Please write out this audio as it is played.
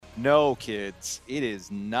No, kids, it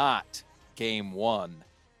is not Game 1,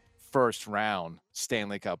 first round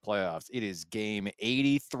Stanley Cup playoffs. It is Game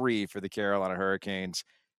 83 for the Carolina Hurricanes,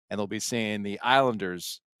 and they'll be seeing the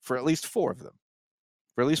Islanders for at least 4 of them,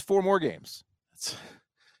 for at least 4 more games. That's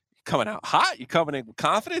coming out hot. You coming in with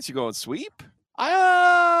confidence? You going sweep?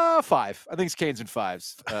 5. I think it's Canes and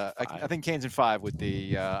 5s. I think Canes and 5 with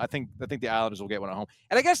the. I think the Islanders will get one at home,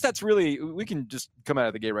 and I guess that's really, we can just come out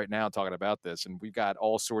of the gate right now talking about this, and we've got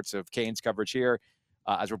all sorts of Canes coverage here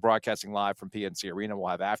as we're broadcasting live from PNC Arena. We'll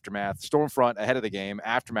have aftermath, Stormfront ahead of the game,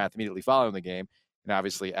 aftermath immediately following the game, and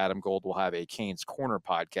obviously Adam Gold will have a Canes Corner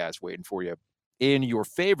podcast waiting for you in your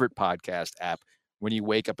favorite podcast app when you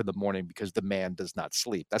wake up in the morning, because the man does not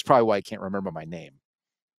sleep. That's probably why I can't remember my name.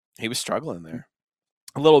 He was struggling there.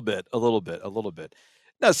 A little bit.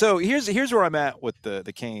 No, so here's where I'm at with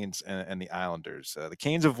the Canes and the Islanders. The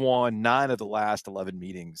Canes have won 9 of the last 11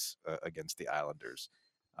 meetings against the Islanders.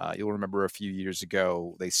 You'll remember a few years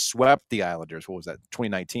ago they swept the Islanders. What was that?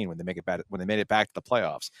 2019 when they made it back to the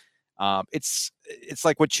playoffs. It's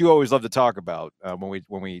like what you always love to talk about when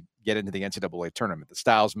we get into the NCAA tournament. The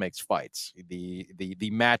styles makes fights. The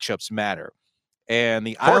matchups matter. And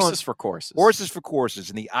the horses for courses. Horses for courses.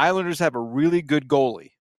 And the Islanders have a really good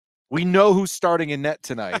goalie. We know who's starting in net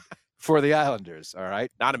tonight for the Islanders. All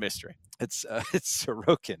right, not a mystery. It's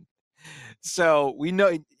Sorokin. So we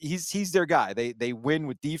know he's their guy. They win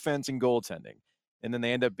with defense and goaltending, and then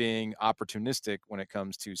they end up being opportunistic when it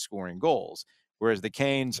comes to scoring goals. Whereas the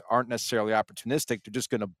Canes aren't necessarily opportunistic; they're just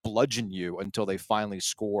going to bludgeon you until they finally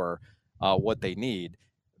score what they need.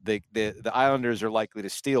 The Islanders are likely to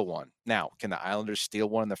steal one. Now, can the Islanders steal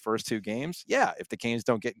one in the first 2 games? Yeah, if the Canes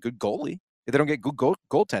don't get good goalie, if they don't get good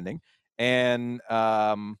goaltending, and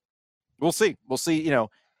we'll see. We'll see. You know,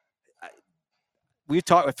 we've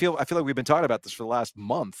talked. I feel like we've been talking about this for the last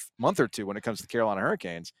month or two when it comes to the Carolina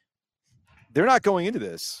Hurricanes. They're not going into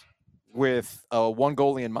this with one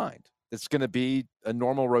goalie in mind. It's going to be a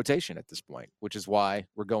normal rotation at this point, which is why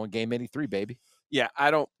we're going Game 83, baby. Yeah,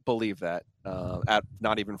 I don't believe that,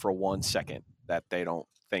 not even for 1 second, that they don't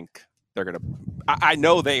think they're going to – I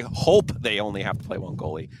know they hope they only have to play one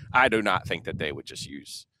goalie. I do not think that they would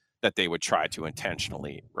they would try to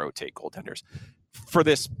intentionally rotate goaltenders for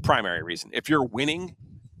this primary reason. If you're winning,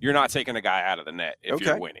 you're not taking a guy out of the net if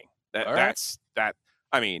you're winning. That's that.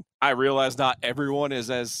 I mean, I realize not everyone is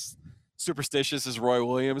as superstitious as Roy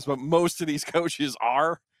Williams, but most of these coaches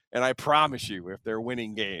are, and I promise you, if they're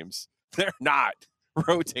winning games – they're not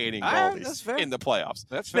rotating goalies in the playoffs.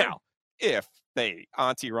 That's fair. Now, if Antti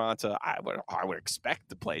Raanta, I would expect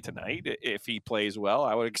to play tonight. If he plays well,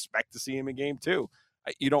 I would expect to see him in Game 2.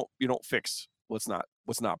 You don't fix what's not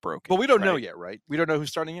broken. But we don't know yet, right? We don't know who's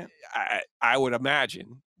starting yet. I would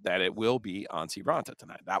imagine that it will be Antti Raanta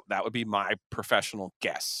tonight. That would be my professional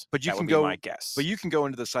guess. But you can go my guess. But you can go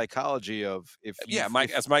into the psychology of as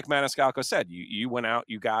Mike Maniscalco said, you went out,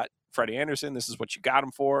 you got Freddie Anderson. This is what you got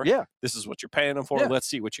him for. Yeah. This is what you're paying him for. Yeah. Let's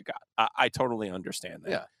see what you got. I totally understand that.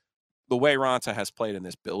 Yeah. The way Raanta has played in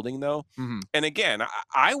this building, though, and again,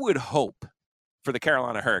 I would hope for the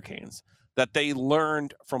Carolina Hurricanes that they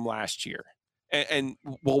learned from last year. And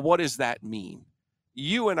what does that mean?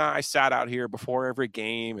 You and I sat out here before every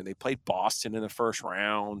game, and they played Boston in the first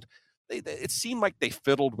round. It seemed like they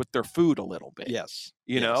fiddled with their food a little bit. Yes.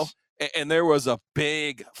 You know? And there was a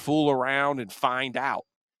big fool around and find out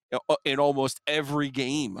in almost every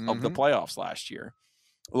game of the playoffs last year.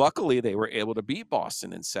 Luckily, they were able to beat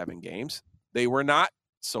Boston in 7 games. They were not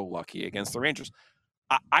so lucky against the Rangers.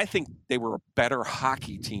 I think they were a better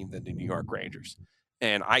hockey team than the New York Rangers.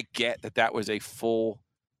 And I get that was a full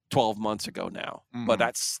 12 months ago now. But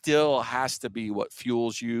that still has to be what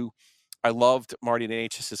fuels you. I loved Marty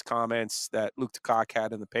Necas's comments that Luke DeCock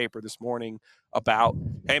had in the paper this morning about,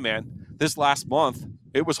 hey, man, this last month,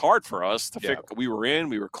 it was hard for us to figure. We were in,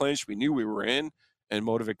 we were clinched, we knew we were in, and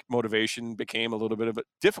motivation became a little bit of a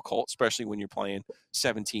difficult, especially when you're playing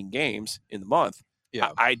 17 games in the month.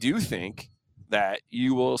 Yeah. I do think that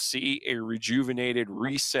you will see a rejuvenated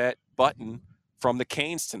reset button from the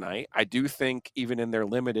Canes tonight. I do think even in their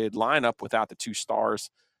limited lineup without the 2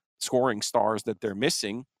 scoring stars that they're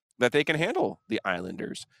missing, that they can handle the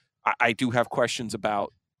Islanders. I do have questions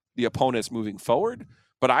about the opponents moving forward,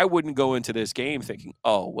 but I wouldn't go into this game thinking,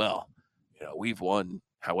 oh, well, we've won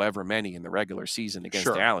however many in the regular season against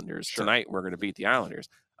the Islanders. Tonight, we're going to beat the Islanders.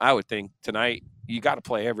 I would think tonight you got to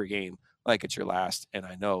play every game like it's your last, and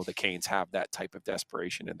I know the Canes have that type of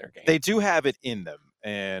desperation in their game. They do have it in them,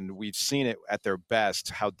 and we've seen it at their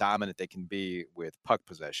best, how dominant they can be with puck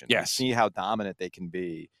possession. Yes. We see how dominant they can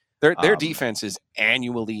be. Their defense is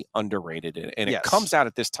annually underrated, and it comes out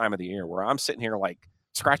at this time of the year where I'm sitting here like,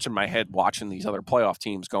 scratching my head watching these other playoff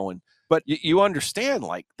teams going. But you understand,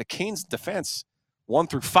 like, the Canes' defense 1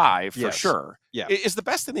 through 5 for sure is the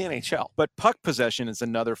best in the NHL. But puck possession is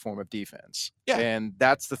another form of defense. Yeah. And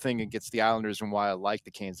that's the thing against the Islanders, and why I like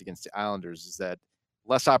the Canes against the Islanders, is that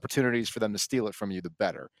less opportunities for them to steal it from you, the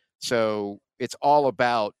better. So it's all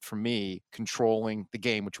about, for me, controlling the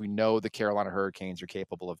game, which we know the Carolina Hurricanes are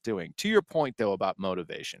capable of doing. To your point, though, about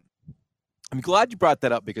motivation, I'm glad you brought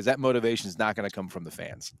that up, because that motivation is not going to come from the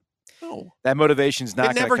fans. No. That motivation is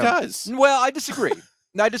not going to come. It never does. Well, I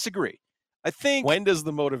disagree. I think. When does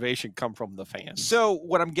the motivation come from the fans? So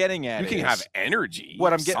what I'm getting at, you can have energy.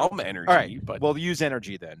 Some energy. All right, but well, use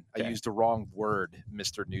energy then. Okay. I used the wrong word,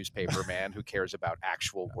 Mr. Newspaper Man, who cares about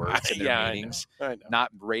actual words in their meetings. I know. Not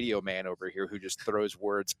radio man over here who just throws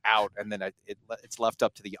words out and then it's left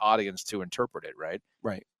up to the audience to interpret it. Right.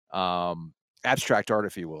 Right. Abstract art,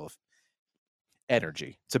 if you will.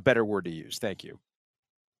 Energy. It's a better word to use. Thank you.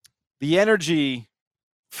 The energy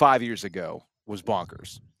 5 years ago was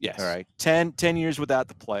bonkers. Yes. All right. 10 years without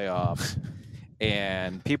the playoffs,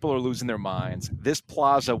 and people are losing their minds. This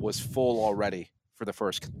plaza was full already for the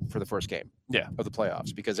first game of the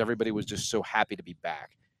playoffs, because everybody was just so happy to be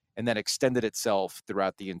back. And that extended itself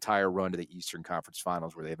throughout the entire run to the Eastern Conference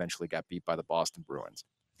Finals, where they eventually got beat by the Boston Bruins.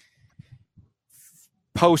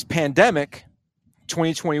 Post-pandemic,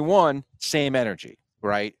 2021, same energy,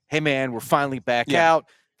 right? Hey, man, we're finally back out.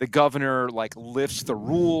 The governor lifts the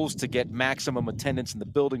rules to get maximum attendance in the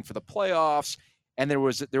building for the playoffs, and there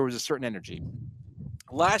was a certain energy.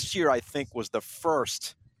 Last year, I think, was the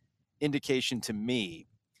first indication to me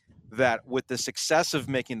that with the success of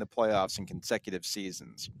making the playoffs in consecutive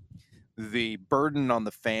seasons, the burden on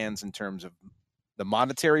the fans in terms of the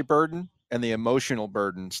monetary burden and the emotional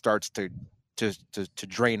burden starts to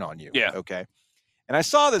drain on you. Yeah. Okay. And I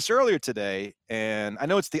saw this earlier today, and I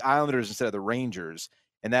know it's the Islanders instead of the Rangers.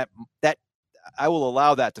 And that I will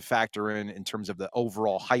allow that to factor in terms of the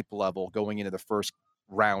overall hype level going into the first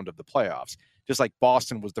round of the playoffs. Just like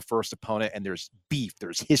Boston was the first opponent, and there's beef,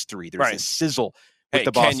 there's history, there's this sizzle with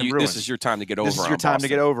the Boston Bruins. This is your time to get over. This is your time to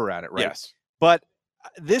get over at it, right? Yes. But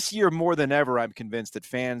this year, more than ever, I'm convinced that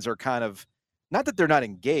fans are kind of, not that they're not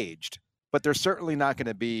engaged, but they're certainly not going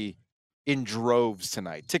to be in droves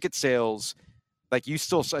tonight. Ticket sales. Like, you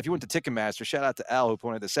still, if you went to Ticketmaster, shout out to Al who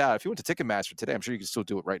pointed this out. If you went to Ticketmaster today, I'm sure you can still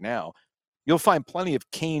do it right now. You'll find plenty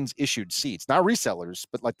of Canes issued seats, not resellers,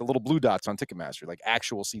 but like the little blue dots on Ticketmaster, like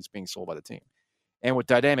actual seats being sold by the team. And with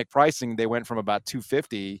dynamic pricing, they went from about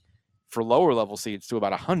 $250 for lower level seats to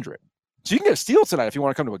about $100. So you can get a steal tonight if you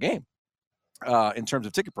want to come to a game in terms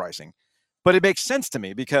of ticket pricing. But it makes sense to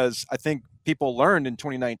me, because I think people learned in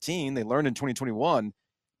 2019, they learned in 2021.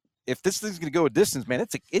 If this thing's going to go a distance, man,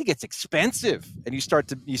 it gets expensive, and you start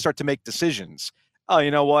to make decisions. Oh,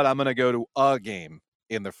 you know what? I'm going to go to a game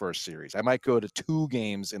in the first series. I might go to 2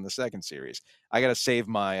 games in the second series. I got to save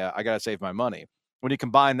my money. When you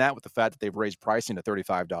combine that with the fact that they've raised pricing to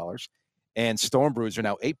 $35, and Storm Brews are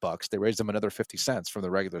now $8, they raised them another 50 cents from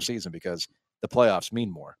the regular season because the playoffs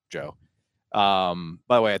mean more, Joe. By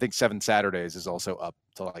the way, I think 7 Saturdays is also up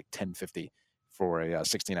to like $10.50 for a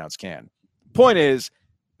 16-ounce can. Point is,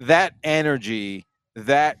 that energy,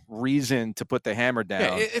 that reason to put the hammer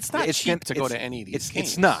down. Yeah, it's not cheap to go to any of these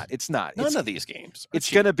games. It's not. None of these games. It's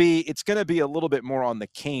going to be a little bit more on the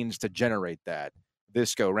Canes to generate that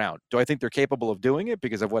this go round. Do I think they're capable of doing it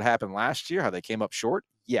because of what happened last year, how they came up short?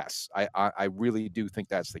 Yes, I really do think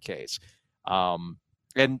that's the case.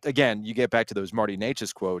 And again, you get back to those Marty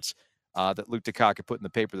Necas quotes that Luke DeCock put in the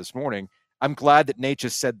paper this morning. I'm glad that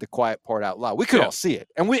Necas said the quiet part out loud. We could all see it.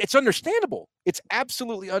 And it's understandable. It's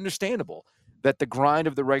absolutely understandable that the grind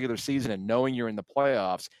of the regular season and knowing you're in the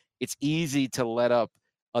playoffs, it's easy to let up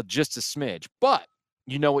just a smidge. But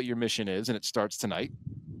you know what your mission is, and it starts tonight.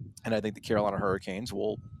 And I think the Carolina Hurricanes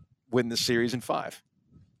will win this series in 5.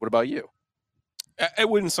 What about you? It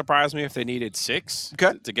wouldn't surprise me if they needed 6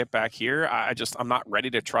 to get back here. I'm not ready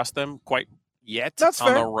to trust them quite yet. That's on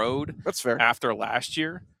fair. The road. That's fair. After last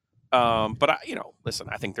year. But listen,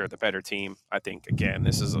 I think they're the better team. I think, again,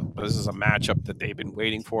 this is a matchup that they've been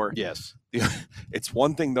waiting for. Yes. It's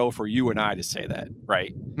one thing though for you and I to say that,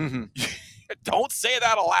 right? Mm-hmm. Don't say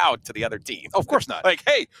that aloud to the other team. Of course not. Like,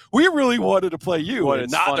 hey, we really wanted to play you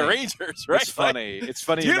and not the Rangers, right? It's funny. It's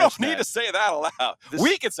funny. You don't need to say that aloud.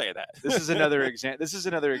 We can say that. This is another example. This is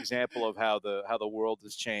another example of how the world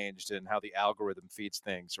has changed and how the algorithm feeds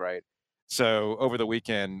things, right? So over the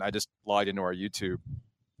weekend, I just logged into our YouTube.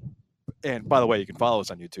 And by the way, you can follow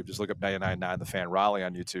us on YouTube. Just look up 99.9 The Fan Raleigh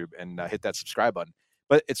on YouTube and hit that subscribe button.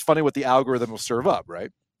 But it's funny what the algorithm will serve up,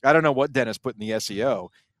 right? I don't know what Dennis put in the SEO,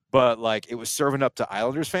 but like it was serving up to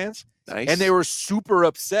Islanders fans, Nice. and they were super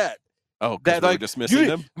upset. Oh, because we were dismissing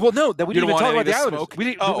them? Well, no, that we didn't even talk about the Islanders. Smoke? We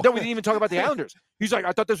didn't even talk about the Islanders. He's like,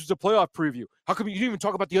 I thought this was a playoff preview. How come you didn't even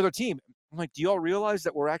talk about the other team? I'm like, do y'all realize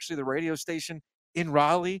that we're actually the radio station in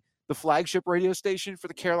Raleigh, the flagship radio station for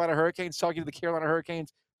the Carolina Hurricanes, talking to the Carolina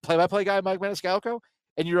Hurricanes play-by-play guy, Mike Maniscalco,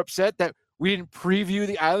 and you're upset that we didn't preview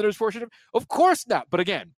the Islanders portion of it? Of course not. But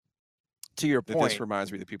again, to your point. This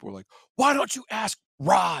reminds me that people were like, why don't you ask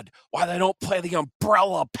Rod why they don't play the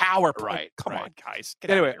umbrella power play? Right. Come on, guys.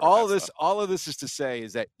 Anyway, all of this is to say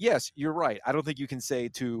is that, yes, you're right. I don't think you can say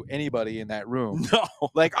to anybody in that room, no,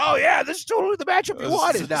 like, oh yeah, this is totally the matchup we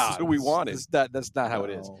wanted. This is who we wanted. That's not how it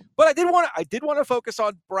is. But I did want to focus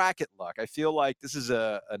on bracket luck. I feel like this is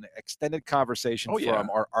an extended conversation from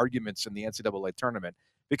our arguments in the NCAA tournament,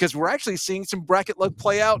 because we're actually seeing some bracket luck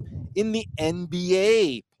play out in the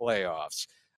NBA playoffs.